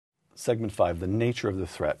segment 5, the nature of the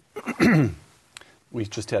threat. We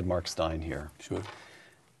just had Mark Stein here. Sure.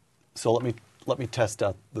 So let me test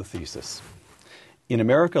out the thesis. In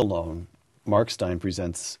America alone, Mark Stein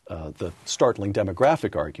presents the startling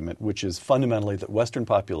demographic argument, which is fundamentally that Western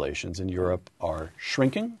populations in Europe are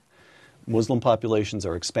shrinking, Muslim populations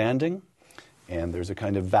are expanding, and there's a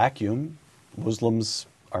kind of vacuum. Muslims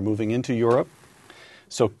are moving into Europe.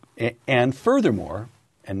 So, and furthermore,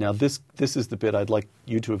 and now this is the bit I'd like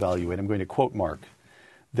you to evaluate. I'm going to quote Mark.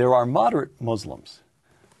 There are moderate Muslims,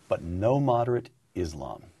 but no moderate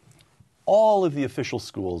Islam. All of the official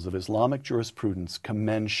schools of Islamic jurisprudence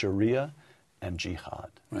commend Sharia and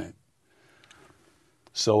jihad. Right.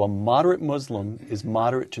 So a moderate Muslim is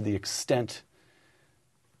moderate to the extent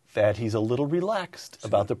that he's a little relaxed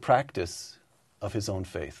about the practice of his own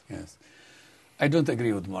faith. Yes. I don't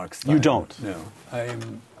agree with Mark Stein. You don't? No.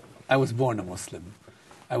 I was born a Muslim.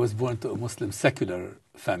 I was born to a Muslim secular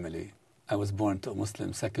family. I was born to a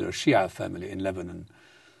Muslim secular Shia family in Lebanon.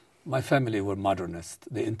 My family were modernist.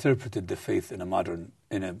 They interpreted the faith in a moderate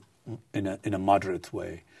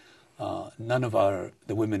way. None of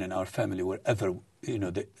the women in our family were ever,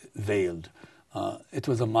 veiled. It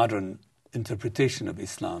was a modern interpretation of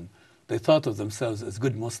Islam. They thought of themselves as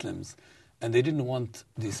good Muslims, and they didn't want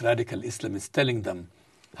these radical Islamists telling them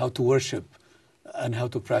how to worship and how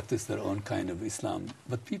to practice their own kind of Islam.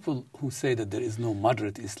 But people who say that there is no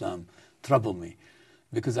moderate Islam trouble me,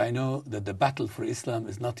 because I know that the battle for Islam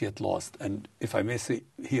is not yet lost. And if I may say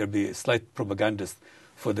here, be a slight propagandist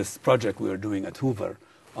for this project we are doing at Hoover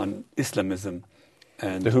on Islamism.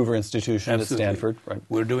 And the Hoover Institution absolutely. At Stanford. Right.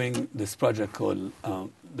 We're doing this project called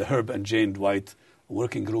the Herb and Jane Dwight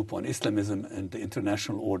Working Group on Islamism and the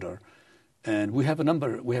International Order. And we have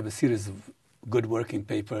a series of good working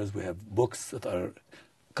papers. We have books a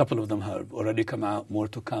couple of them have already come out, more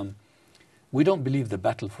to come. We don't believe the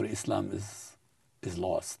battle for Islam is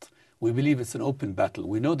lost. We believe it's an open battle.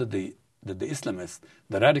 We know that the Islamists,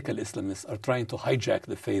 the radical Islamists, are trying to hijack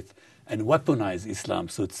the faith and weaponize Islam,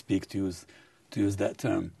 so to speak, to use that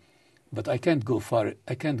term. But I can't go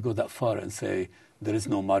that far and say there is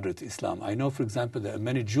no moderate Islam. I know, for example, there are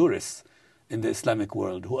many jurists in the Islamic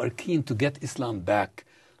world who are keen to get Islam back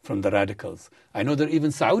from the radicals. I know there are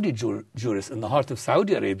even Saudi jurists in the heart of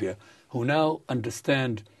Saudi Arabia who now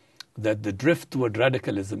understand that the drift toward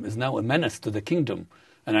radicalism is now a menace to the kingdom.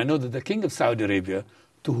 And I know that the king of Saudi Arabia,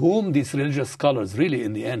 to whom these religious scholars really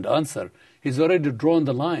in the end answer, he's already drawn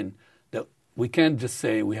the line that we can't just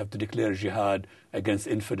say we have to declare jihad against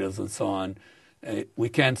infidels and so on. We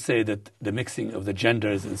can't say that the mixing of the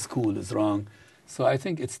genders in school is wrong. So I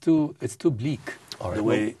think it's too bleak,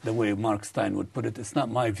 right, the way Mark Stein would put it. It's not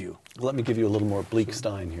my view. Let me give you a little more bleak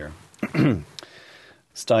Stein here.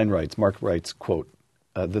 Mark writes, quote,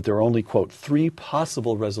 that there are only, quote, 3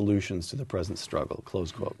 possible resolutions to the present struggle,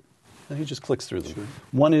 close quote. And he just clicks through them. Sure.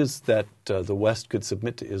 One is that the West could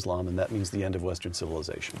submit to Islam, and that means the end of Western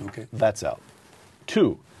civilization. Okay. That's out.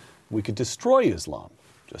 2, we could destroy Islam,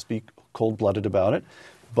 just be cold-blooded about it,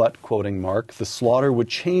 but, quoting Mark, the slaughter would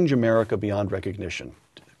change America beyond recognition,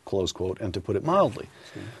 close quote, and to put it mildly.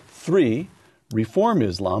 Sure. 3, reform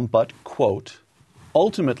Islam, but, quote,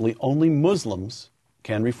 ultimately only Muslims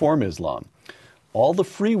can reform Islam. All the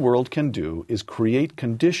free world can do is create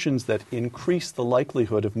conditions that increase the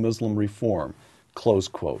likelihood of Muslim reform, close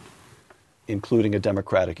quote, including a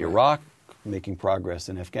democratic Iraq, making progress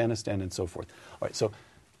in Afghanistan, and so forth. All right, so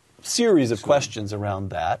series of questions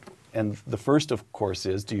around that. And the first, of course,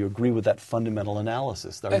 is, do you agree with that fundamental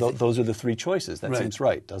analysis? Those are the 3 choices. That seems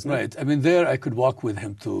right, doesn't it? Right. I mean, there I could walk with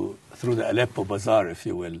him through the Aleppo Bazaar, if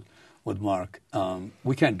you will, with Mark.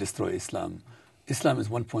 We can't destroy Islam. Islam is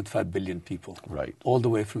 1.5 billion people, right, all the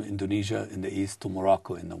way from Indonesia in the east to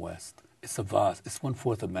Morocco in the west. It's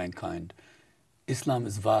 1/4 of mankind. Islam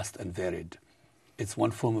is vast and varied. It's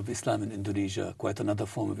one form of Islam in Indonesia, quite another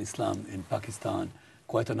form of Islam in Pakistan,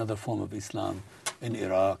 quite another form of Islam in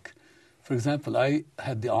Iraq. For example, I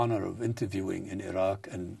had the honor of interviewing in Iraq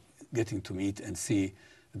and getting to meet and see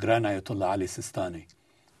Grand Ayatollah Ali Sistani,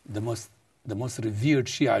 the most revered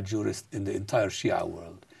Shia jurist in the entire Shia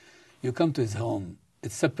world. You come to his home,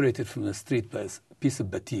 it's separated from the street by a piece of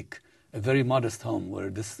batik, a very modest home where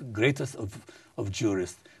this greatest of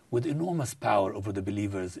jurists with enormous power over the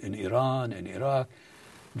believers in Iran and Iraq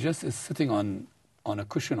just is sitting on a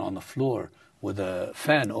cushion on the floor with a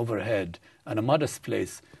fan overhead and a modest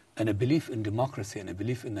place and a belief in democracy and a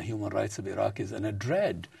belief in the human rights of Iraqis and a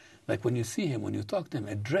dread, like when you see him, when you talk to him,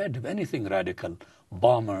 a dread of anything radical,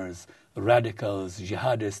 bombers, radicals,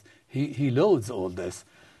 jihadists. He loathes all this.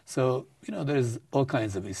 So, there's all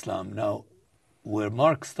kinds of Islam. Now, where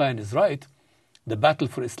Mark Stein is right the battle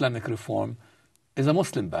for Islamic reform is a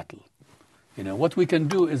Muslim battle. What we can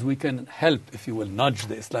do is we can help, if you will, nudge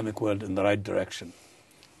the Islamic world in the right direction.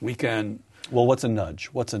 We can... Well, what's a nudge?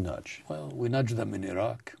 What's a nudge? Well, we nudge them in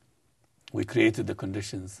Iraq. We created the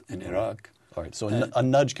conditions in Iraq. All right, so a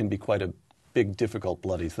nudge can be quite a big, difficult,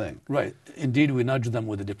 bloody thing. Right. Indeed, we nudge them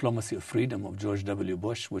with the diplomacy of freedom of George W.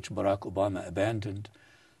 Bush, which Barack Obama abandoned.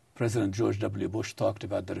 President George W. Bush talked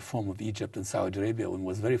about the reform of Egypt and Saudi Arabia and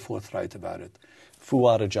was very forthright about it.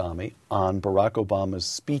 Fouad Ajami on Barack Obama's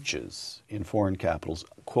speeches in foreign capitals,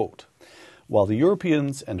 quote, "While the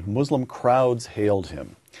Europeans and Muslim crowds hailed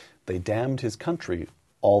him, they damned his country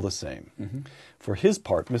all the same. For his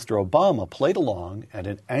part, Mr. Obama played along, and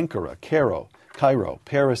in Ankara, Cairo,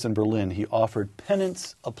 Paris, and Berlin, he offered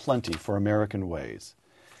penance aplenty for American ways."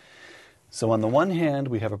 So on the one hand,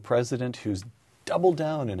 we have a president who's doubled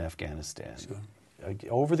down in Afghanistan. Sure.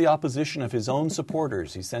 Over the opposition of his own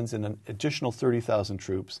supporters, he sends in an additional 30,000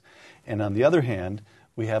 troops. And on the other hand,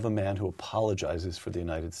 we have a man who apologizes for the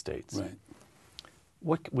United States.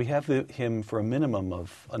 Right. We have him for a minimum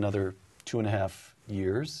of another 2.5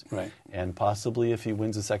 years. Right. And possibly, if he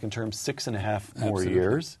wins a second term, 6.5 more Absolutely.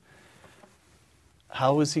 years.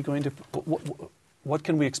 How is he going to... What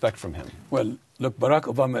can we expect from him? Well, look, Barack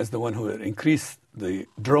Obama is the one who increased the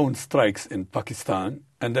drone strikes in Pakistan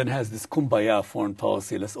and then has this kumbaya foreign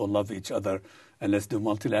policy, let's all love each other and let's do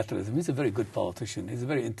multilateralism. He's a very good politician. He's a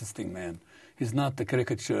very interesting man. He's not the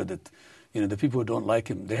caricature that, the people who don't like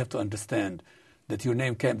him, they have to understand that your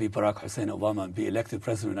name can't be Barack Hussein Obama and be elected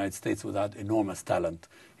President of the United States without enormous talent.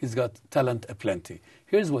 He's got talent aplenty.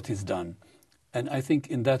 Here's what he's done. And I think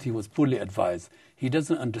in that he was poorly advised. He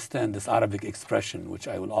doesn't understand this Arabic expression, which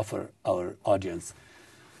I will offer our audience.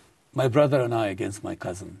 My brother and I against my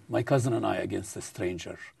cousin and I against a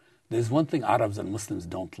stranger. There's one thing Arabs and Muslims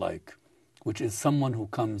don't like, which is someone who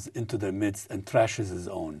comes into their midst and trashes his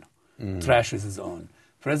own.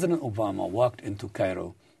 President Obama walked into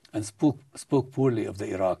Cairo and spoke poorly of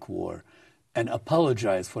the Iraq war and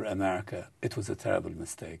apologized for America. It was a terrible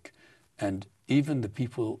mistake. And even the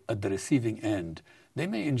people at the receiving end, they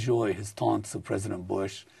may enjoy his taunts of President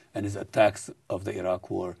Bush and his attacks of the Iraq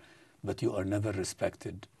war, but you are never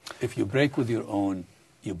respected. If you break with your own,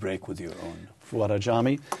 you break with your own. Fouad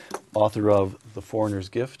Ajami, author of The Foreigner's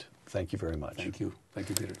Gift, thank you very much. Thank you. Thank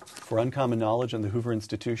you, Peter. For Uncommon Knowledge and the Hoover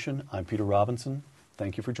Institution, I'm Peter Robinson.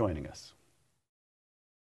 Thank you for joining us.